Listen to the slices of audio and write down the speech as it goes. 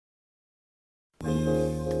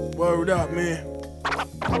Word up, man.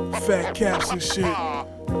 Fat caps and shit.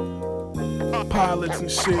 Pilots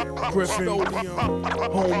and shit. Griffin.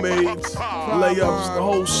 Homemades. Layups. The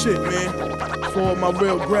whole shit, man. For all my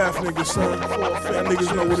real graph niggas, son. That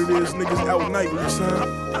niggas know what it is. Niggas out nightly, son.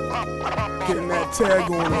 Getting that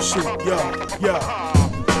tag on and shit. Yo.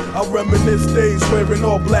 I reminisce days wearing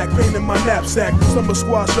all black, paint in my knapsack. Summer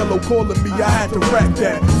squash yellow calling me, I had to rack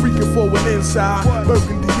that. Freaking for an inside,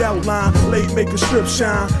 burgundy outline. Late make a strip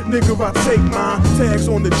shine, nigga I take mine. Tags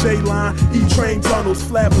on the J-line, E-train tunnels.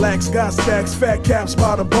 Flat blacks, got stacks, fat caps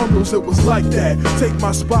by the bundles. It was like that, take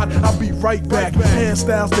my spot, I'll be right back. Hand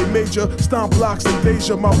styles they major, stomp blocks and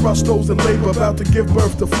Deja. My rustos and labor about to give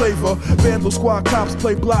birth to flavor. Vandal squad cops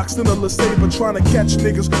play blocks in a LeSabre. Trying to catch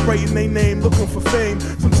niggas, writing they name, looking for fame.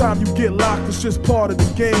 Sometimes you get locked, it's just part of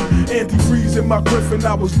the game. Antifreeze in my Griffin,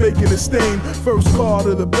 I was making a stain. First car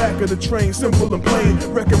to the back of the train, simple and plain.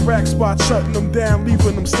 Wrecking rack spot, shutting them down,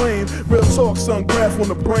 leaving them slain. Real talk, son, graph on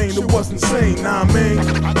the brain, it was insane, nah, man.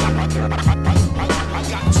 I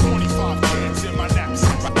got 25 cans in my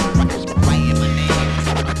knapsack. On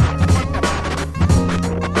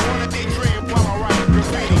a day dream while I write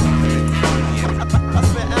graffiti. I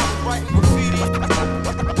spent hours writing graffiti.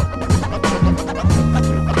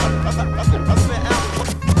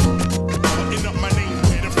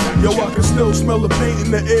 Yo, I can still smell the paint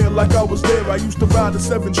in the air like I was there. I used to ride the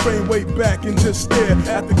 7 train way back and just stare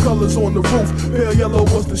at the colors on the roof. Pale yellow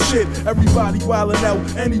was the shit. Everybody wildin' out,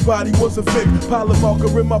 anybody was a vic. Pile of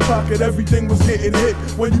marker in my pocket, everything was getting hit.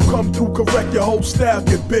 When you come through correct, your whole style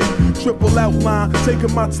get big. Triple outline,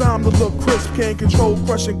 taking my time to look crisp. Can't control,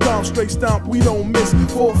 crushing calm, straight stomp, we don't miss.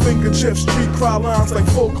 4-finger chips, street cry lines like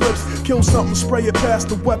full clips. Kill something, spray it past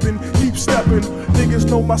the weapon, keep stepping. Niggas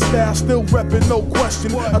know my style, still reppin', no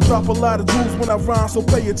question. I drop a lot of jewels when I rhyme, so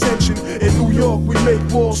pay attention. In New York, we make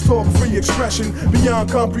walls talk, free expression. Beyond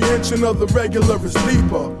comprehension of the regular is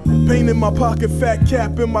deeper. Paint in my pocket, fat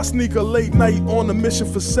cap in my sneaker. Late night on a mission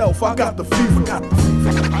for self. I got the fever, got the fever.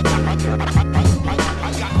 I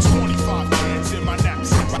got 25 cans in my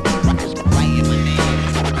knapsack. On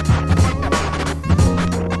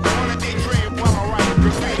a day dream while I write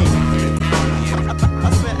graffiti.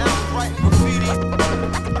 I spent hours writing graffiti.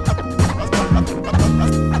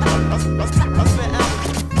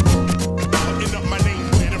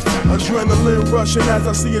 Adrenaline rushing as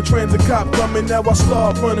I see a transit cop coming. Now I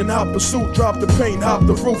start running, hop the suit, drop the paint, hop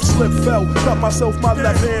the roof, slip, fell, cut myself, my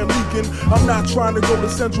left hand leaking. I'm not trying to go to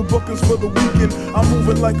central bookings for the weekend. I'm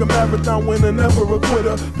moving like a marathon winner, never a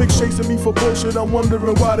quitter. Pigs chasing me for bullshit, I'm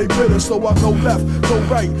wondering why they bitter. So I go left, go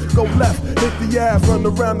right, go left, hit the Ave, run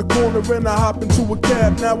around the corner and I hop into a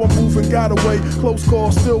cab. Now I'm moving, got away, close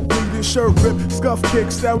call, still bleeding, shirt ripped, scuff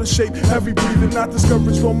kicked, out of shape, heavy breathing, not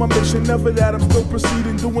discouraged on my mission. Never that, I'm still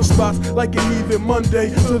proceeding, doing spots like an even Monday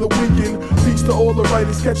to the weekend. Peace to all the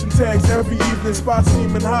writers catching tags every evening. Spots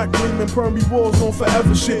steaming hot, gleaming, permy walls on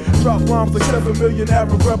forever shit. Drop bombs like 7 million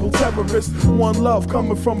Arab rebel terrorists. One love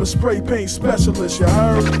coming from a spray paint specialist, you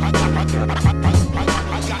heard?